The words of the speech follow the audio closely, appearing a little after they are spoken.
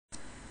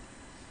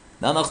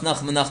Nanach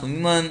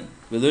Nachman.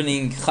 We're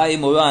learning Chai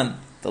Moran,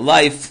 the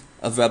life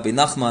of Rabbi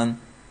Nachman.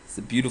 It's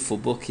a beautiful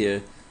book here.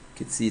 You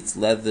can see it's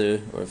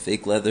leather or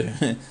fake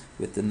leather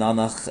with the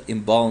Nanach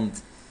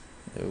embalmed,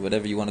 or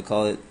whatever you want to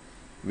call it,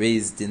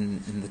 raised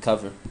in the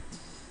cover.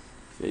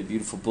 Very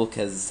beautiful book,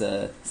 has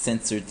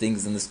censored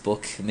things in this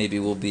book. Maybe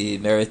will be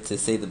merit to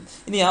say them.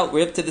 Anyhow,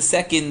 we're up to the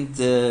second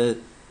siman,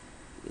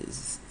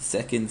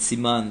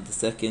 the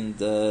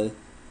second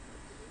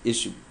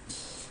issue.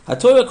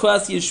 HaTorah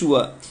Kras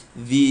Yeshua,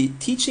 the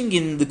teaching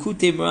in the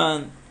Kutei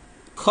Moran,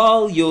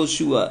 Kal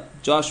Yoshua,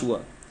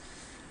 Joshua.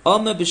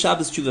 Alma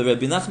b'Shabbos Tshuva.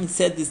 Rabbi Nachman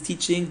said this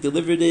teaching,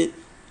 delivered it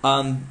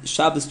on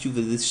Shabbos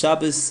Tshuva, the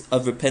Shabbos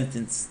of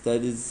repentance.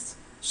 That is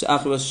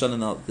Sha'ach Rosh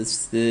Hashanah, the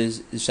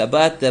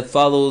Shabbat that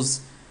follows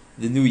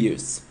the New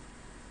Year's.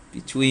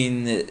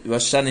 Between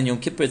Rosh Hashanah and Yom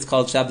Kippur, it's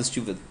called Shabbos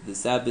Tshuva, the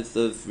Sabbath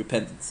of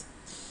repentance.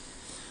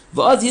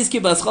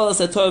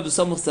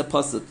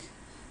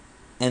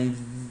 And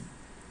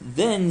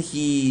then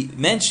he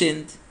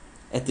mentioned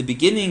at the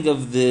beginning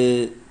of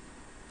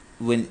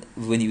when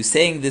he was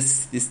saying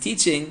this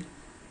teaching,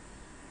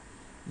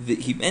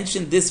 he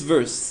mentioned this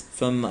verse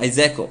from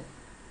Isaiah.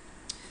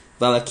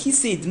 And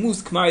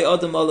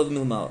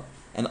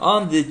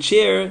on the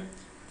chair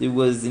there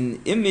was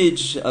an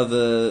image of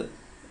a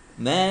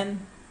man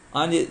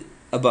on it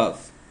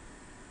above.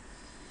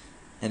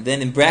 And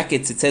then in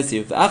brackets it says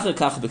here,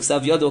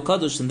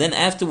 and then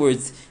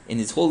afterwards in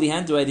his holy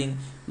handwriting,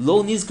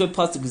 Lo nizkar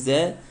pasuk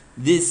zeh,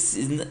 this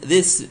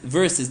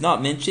verse is not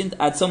mentioned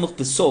until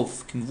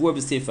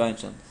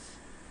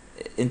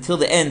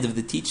the end of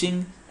the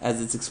teaching,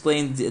 as it's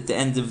explained at the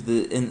end of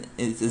it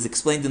is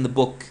explained in the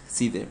book.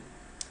 See there.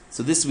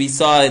 So this we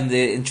saw in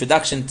the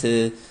introduction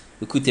to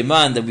the Kutei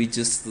Moran that we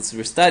just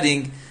were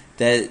studying,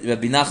 that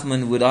Rabbi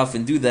Nachman would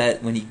often do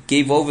that when he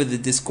gave over the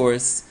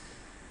discourse.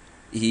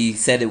 He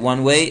said it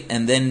one way,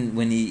 and then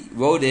when he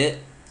wrote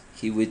it,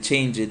 he would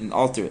change it and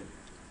alter it.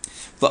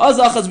 Okay,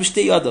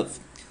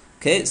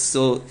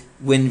 so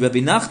when Rabbi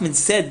Nachman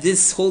said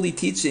this holy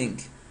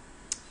teaching,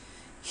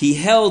 he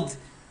held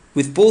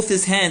with both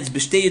his hands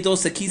b'shtei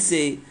yados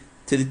hakisei,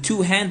 to the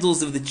two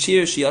handles of the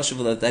chair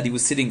that he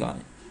was sitting on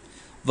it.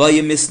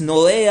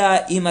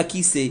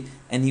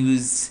 And he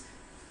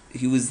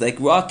was like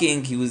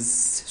rocking, he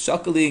was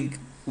shuckling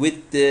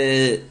with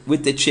the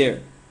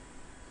chair.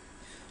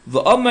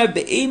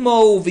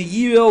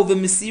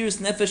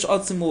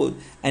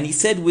 And he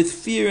said with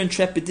fear and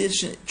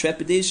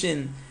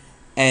trepidation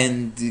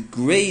and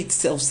great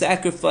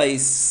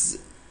self-sacrifice,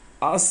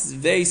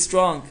 very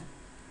strong,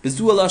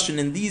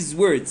 in these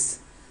words,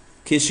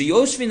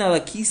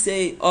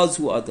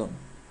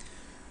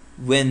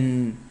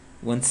 when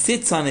one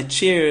sits on a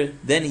chair,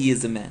 then he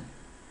is a man.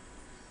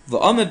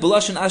 And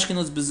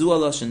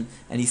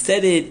he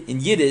said it in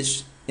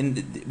Yiddish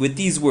with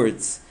these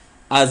words: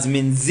 As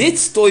min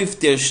sitzt auf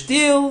der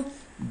Stil,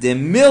 der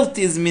Milt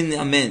is min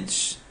a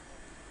Mensch.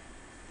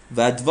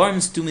 V'advarm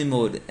stumi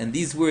mod. And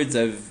these words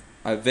are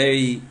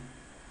very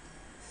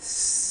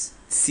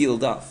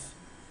sealed off.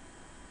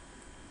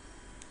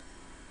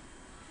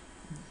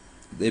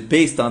 They're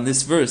based on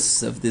this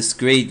verse of this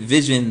great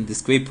vision,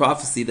 this great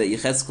prophecy that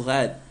Yechezkel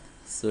had.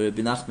 So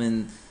Rabbi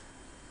Nachman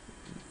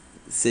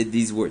said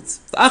these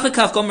words.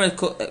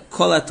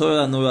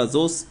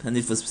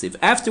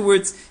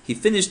 Afterwards, he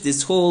finished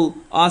this whole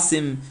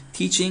awesome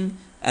teaching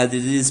as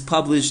it is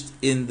published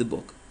in the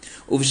book.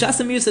 And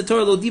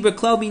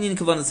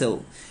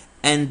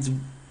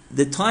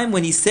the time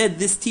when he said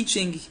this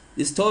teaching,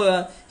 this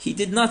Torah, he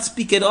did not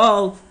speak at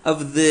all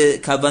of the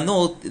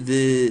kavanot,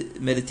 the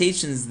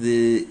meditations,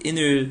 the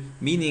inner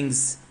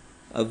meanings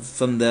of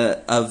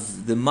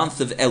the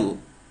month of Elul.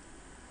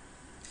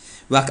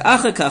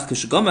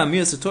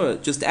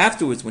 Just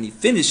afterwards, when he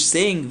finished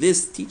saying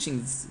this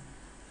teaching,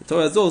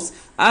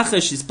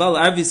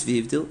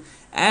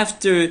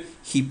 after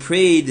he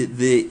prayed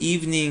the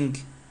evening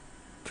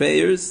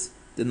prayers,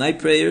 the night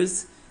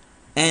prayers,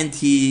 and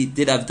he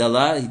did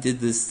Havdalah, he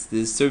did the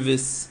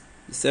service,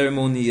 the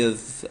ceremony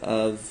of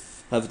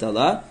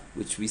Havdalah,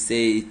 which we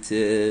say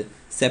to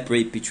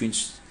separate between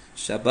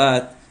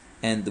Shabbat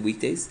and the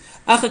weekdays.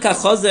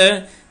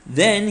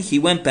 Then he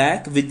went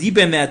back,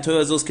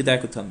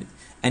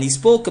 and he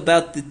spoke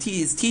about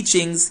his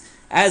teachings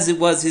as it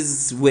was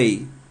his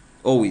way,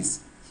 always.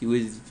 He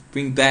would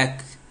bring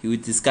back, he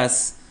would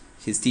discuss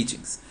his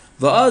teachings.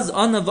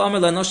 Then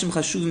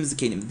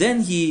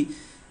he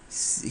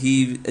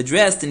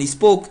addressed and he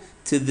spoke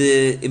to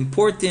the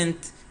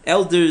important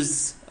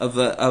elders of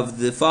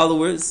the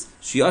followers,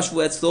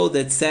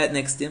 that sat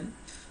next to him.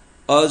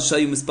 That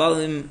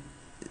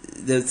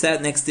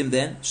sat next to him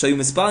then.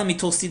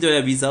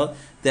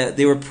 That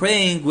they were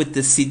praying with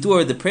the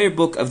Sidur, the prayer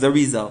book of the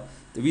Rizal.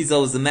 The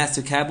Rizal was the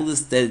master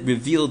Kabbalist that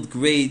revealed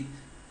great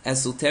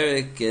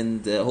esoteric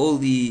and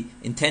holy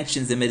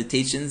intentions and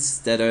meditations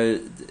that are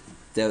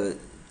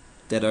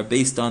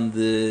based on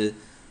the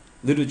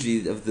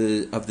liturgy of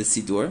the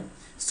Sidur.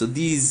 So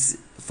these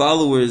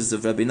followers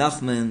of Rabbi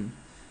Nachman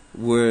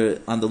were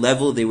on the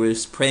level, they were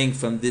praying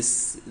from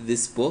this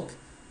book,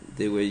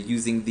 they were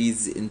using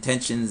these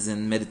intentions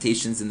and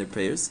meditations in their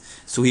prayers.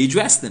 So he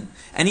addressed them,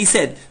 and he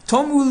said,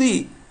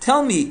 "Tomuli,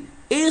 tell me,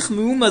 eich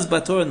meumaz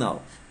batorah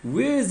now?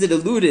 Where is it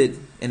alluded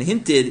and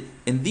hinted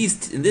in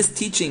this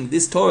teaching,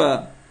 this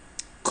Torah?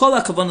 Kol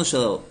hakavanu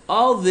shel,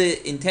 all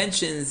the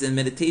intentions and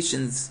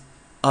meditations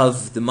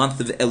of the month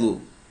of Elul.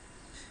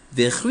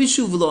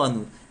 V'chrishu v'lo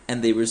anu,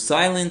 and they were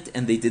silent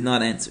and they did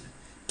not answer.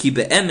 Ki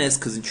be'emes,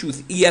 because in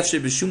truth,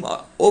 iyafsher b'shum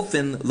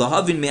ofen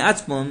lahavin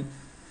me'atzmon,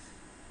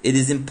 it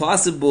is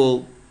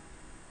impossible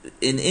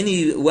in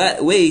any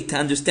way to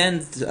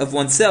understand of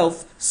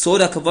oneself,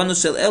 Soda Kavanu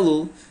Shel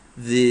Elul,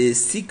 the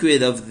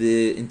secret of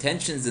the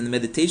intentions and the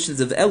meditations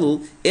of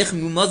Elul, Ech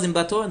Mumazim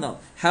Batorah now,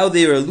 how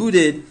they are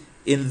alluded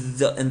in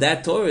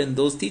that Torah, in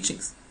those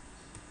teachings.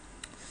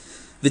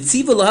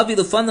 V'tziva lahavi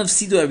lefanav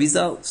Sidur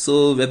Arizal.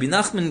 So Rabbi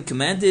Nachman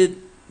commanded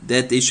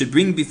that they should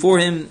bring before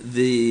him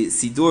the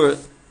Sidur,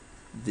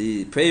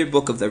 the prayer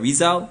book of the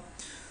Arizal.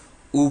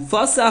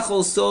 Ufasach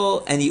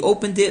also, and he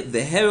opened it,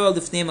 the herald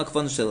of Nehema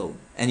Kavanu Shelo,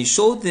 and he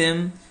showed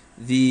them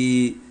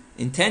the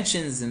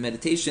intentions and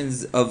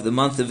meditations of the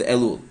month of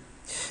Elul.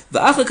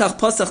 V'achakach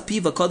pasach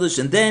piv hakadosh,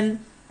 and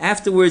then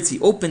afterwards he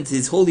opened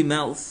his holy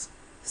mouth,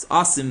 his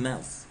awesome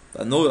mouth,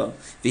 v'anora,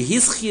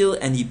 v'hischil,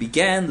 and he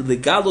began the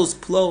galos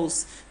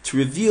plos, to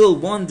reveal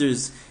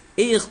wonders,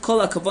 eich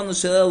kol hakavanu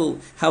shel Elul,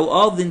 how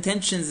all the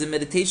intentions and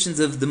meditations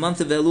of the month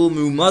of Elul,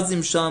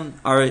 meumazim sham,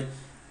 are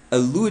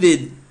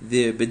alluded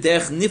there,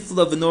 b'derech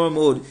nifla v'nora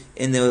mod,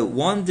 in a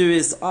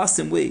wondrous,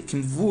 awesome way,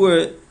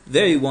 kimvur,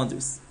 very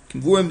wondrous,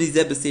 kimvur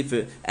b'zeh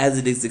b'sefer, as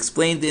it is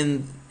explained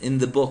in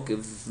the book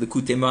of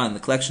Likutei Moharan, the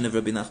collection of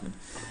Rabbi Nachman.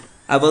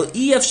 Aval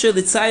iyafsher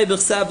l'tzayir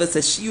b'chsav as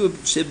hashiur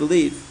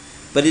shebeliv,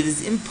 but it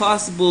is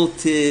impossible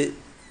to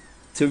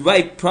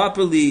write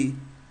properly,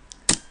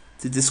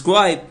 to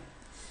describe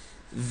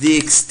the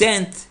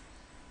extent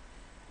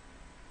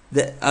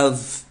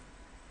of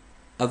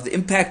the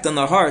impact on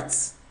our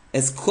hearts,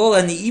 as kol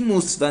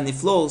hani'imus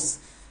v'aniflos,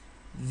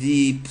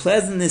 the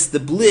pleasantness, the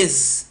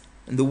bliss,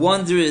 and the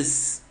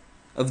wondrous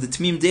of the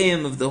Tmim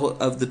Deim, of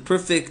the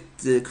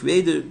perfect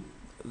Creator,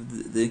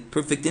 of the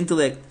perfect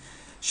intellect,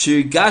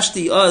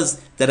 shirgashti oz,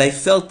 that I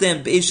felt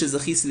them be'esh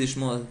zachisi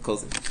lishma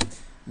kozim,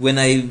 when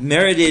I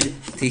merited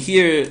to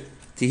hear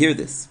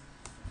this.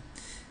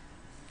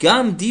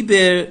 Gam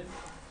diber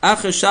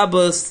acher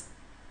Shabbos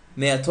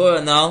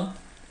me'atorah now.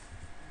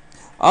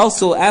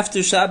 Also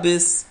after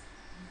Shabbos,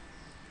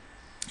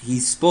 he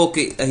spoke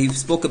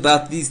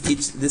about this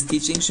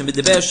teaching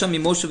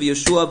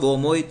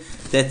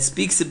that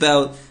speaks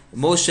about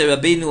Moshe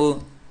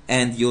Rabbeinu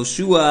and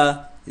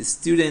Yoshua, his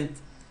student,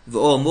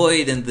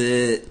 v'ol and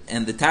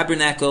the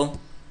tabernacle.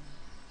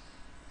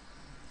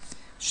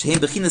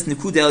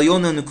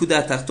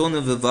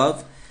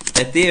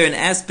 That they are an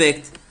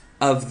aspect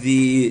of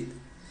the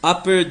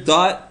upper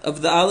dot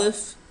of the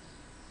Aleph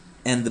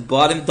and the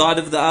bottom dot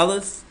of the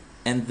Aleph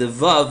and the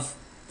Vav,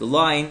 the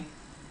line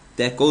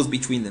that goes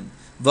between them.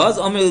 And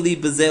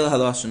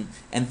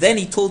then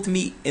he told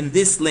me in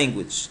this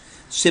language,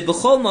 in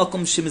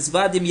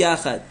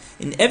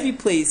every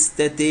place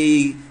that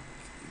they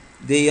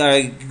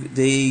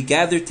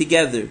gather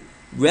together,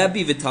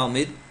 Rabbi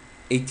v'Talmid,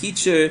 a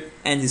teacher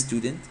and his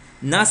student,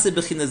 Nase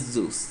b'chinas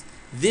Zeus.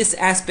 This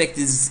aspect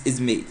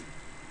is made.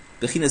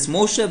 B'chinas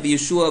Moshe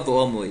v'Yeshua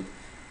v'Ol.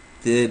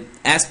 The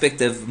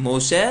aspect of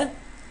Moshe,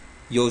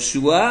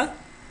 Yoshua,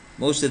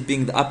 Moshe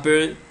being the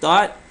upper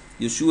dot,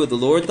 Yeshua the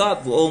lower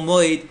dot,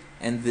 v'Ol,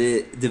 and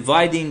the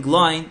dividing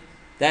line,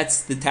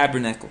 that's the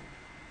tabernacle.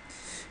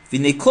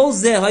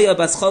 Behold,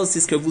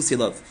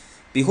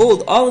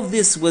 all of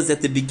this was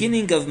at the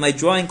beginning of my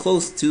drawing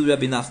close to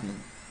Rabbi Nachman.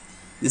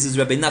 This is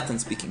Rabbi Nachman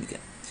speaking again.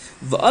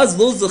 At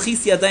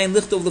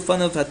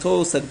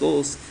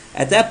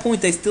that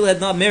point, I still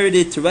had not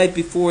merited to write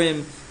before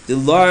him the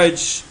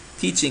large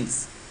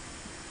teachings.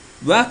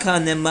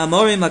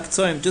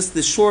 Just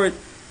the short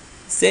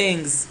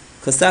sayings,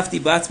 I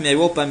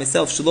wrote by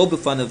myself,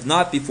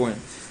 not before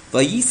him.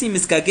 And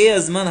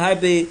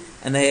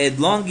I had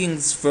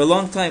longings for a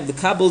long time, the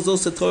Kabbalah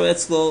also Torah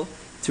etzlo,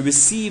 to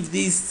receive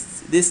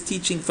this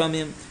teaching from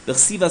him,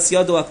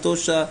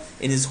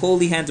 in his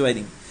holy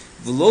handwriting.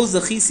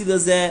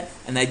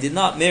 And I did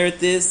not merit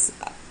this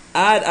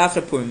ad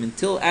achar Purim,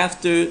 until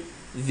after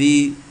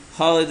the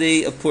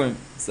holiday of Purim.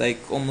 It's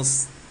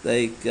almost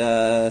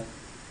 5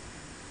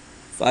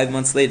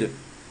 months later.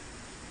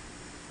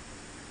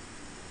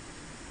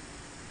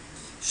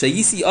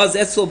 Shayisi az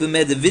etzlo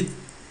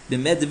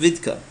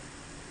b'Medividka.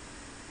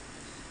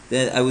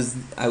 That I was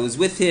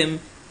with him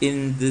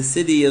in the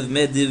city of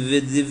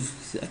Medividiv.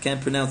 I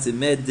can't pronounce it.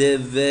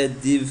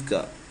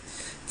 Medivedivka.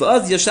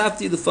 V'az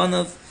yashavti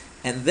lefanav,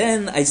 and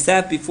then I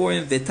sat before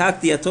him.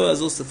 V'takti atorah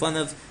azos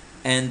lefanav,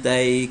 and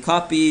I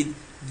copied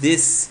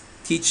this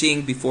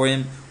teaching before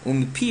him.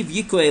 U'mipiv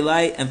yiko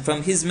elai, and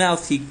from his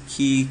mouth he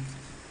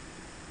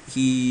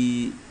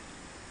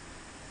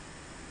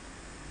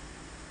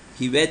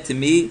read to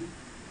me.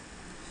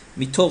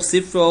 Mitoch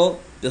sifro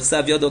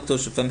b'chsav yodok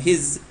tosha, from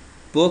his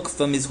book,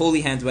 from his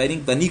holy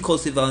handwriting,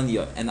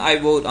 and I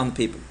wrote on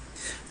paper.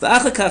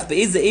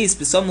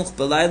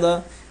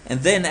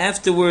 And then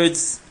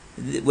afterwards,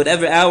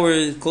 whatever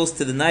hour close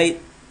to the night,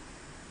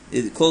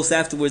 close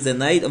afterwards at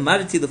night,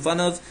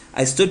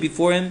 I stood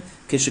before him,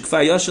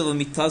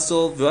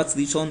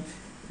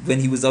 when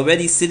he was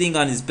already sitting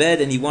on his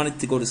bed and he wanted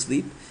to go to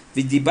sleep.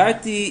 And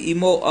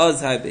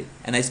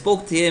I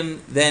spoke to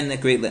him then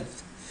at great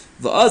length.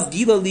 And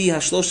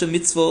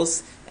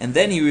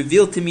then he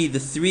revealed to me the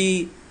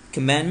 3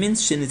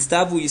 commandments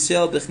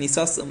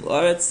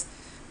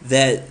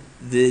that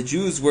the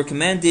Jews were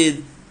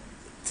commanded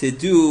to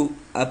do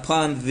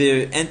upon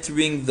their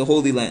entering the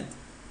Holy Land,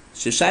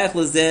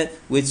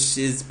 which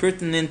is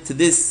pertinent to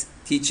this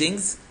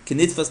teachings,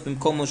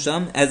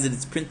 as it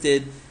is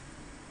printed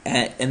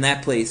in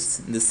that place,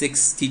 in the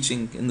 6th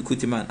teaching in the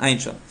Kutiman, Ayin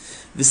Sham.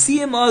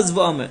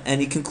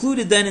 And he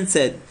concluded then and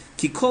said,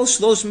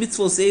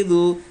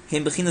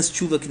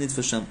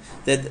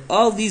 that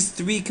all these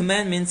 3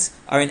 commandments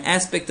are an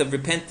aspect of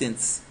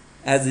repentance,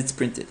 as it's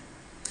printed.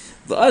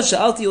 Then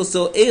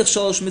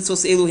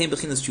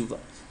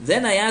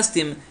I asked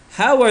him,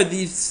 how are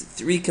these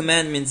 3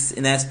 commandments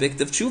an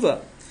aspect of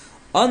tshuva?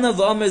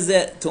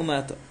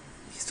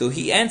 So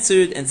he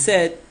answered and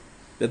said,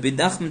 Rabbi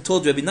Nachman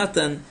told Rabbi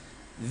Natan,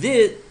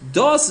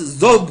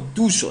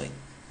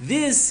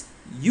 this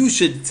you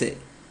should say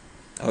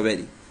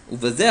already.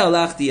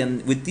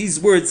 And with these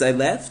words I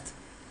left.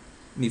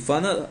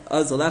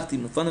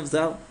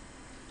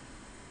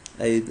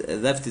 I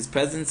left his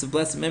presence of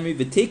blessed memory.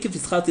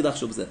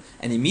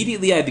 And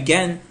immediately I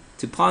began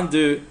to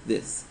ponder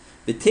this.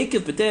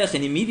 And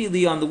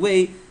immediately on the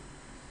way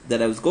that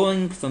I was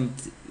going from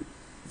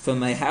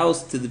my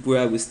house to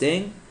where I was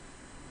staying,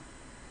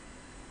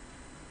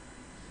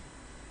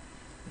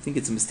 I think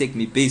it's a mistake,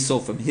 mi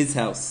beiso, from his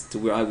house to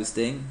where I was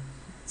staying.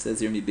 It says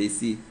here mi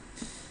beisi.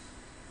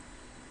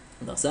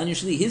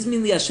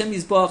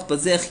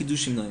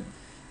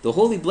 The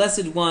Holy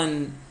Blessed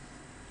One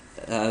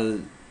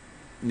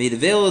made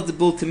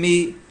available to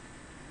me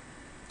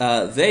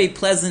very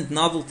pleasant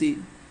novelty.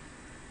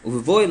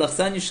 And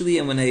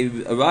when I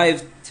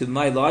arrived to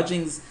my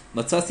lodgings,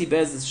 I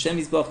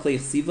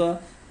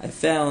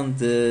found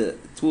the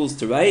tools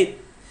to write,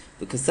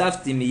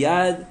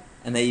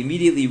 and I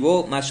immediately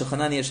wrote, but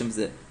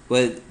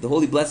the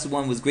Holy Blessed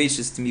One was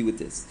gracious to me with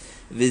this.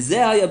 This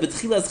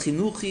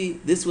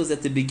was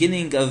at the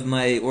beginning of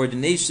my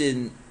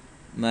ordination,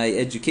 my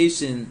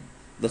education,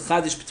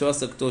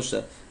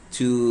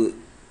 to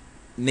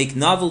make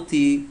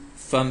novelty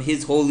from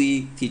his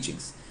holy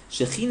teachings.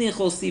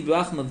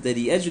 That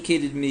he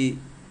educated me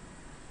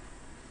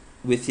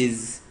with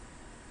his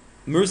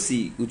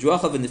mercy,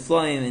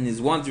 in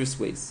his wondrous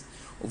ways.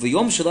 And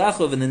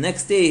the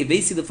next day,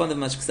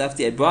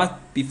 I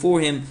brought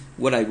before him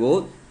what I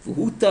wrote,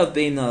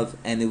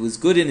 and it was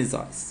good in his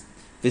eyes.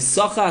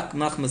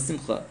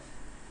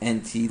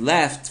 And he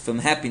laughed from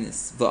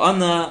happiness.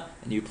 And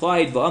he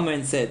replied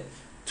and said,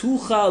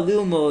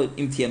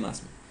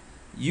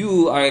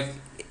 you are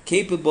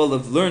capable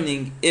of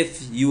learning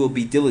if you will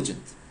be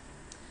diligent.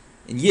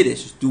 In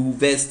Yiddish, du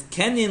wirst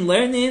kennen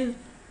lernen,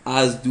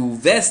 as du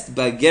wirst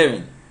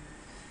begeren.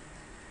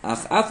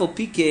 Ach afal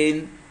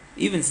pikein,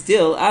 even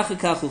still,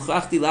 achakach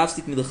uchachti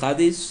lafstik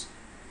milchadish,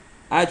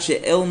 ad she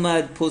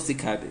elmad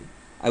posik.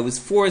 I was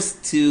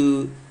forced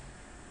to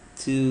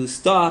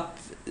stop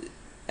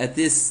at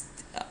this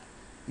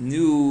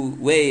new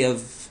way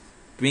of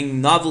bringing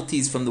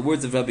novelties from the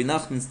words of Rabbi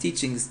Nachman's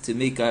teachings to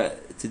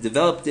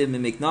develop them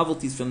and make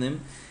novelties from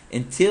them,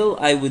 until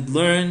I would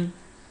learn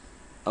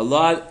a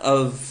lot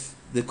of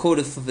the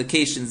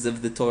codifications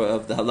of the Torah,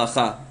 of the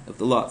halacha, of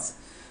the laws.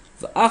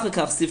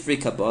 V'achakach sifrei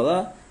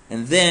Kabala,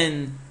 and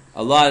then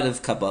a lot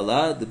of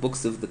Kabbalah, the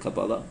books of the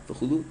Kabbalah,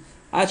 v'chulu.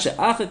 Acha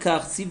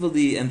achakach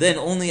tzivali, and then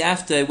only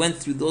after I went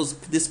through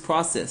this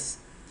process,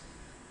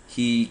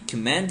 he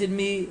commanded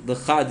me,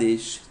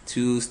 l'chadish,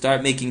 to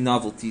start making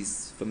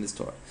novelties from this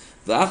Torah.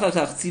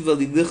 V'achakach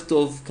tzivali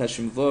lichtov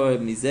kashimvor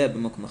mizeh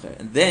b'makom acher.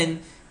 And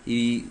then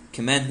he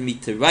commanded me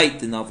to write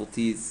the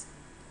novelties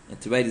and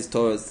to write his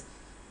Torahs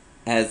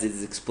as it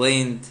is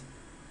explained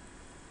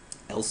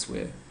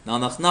elsewhere.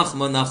 Nanach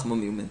Nachman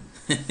Nachman Yumin.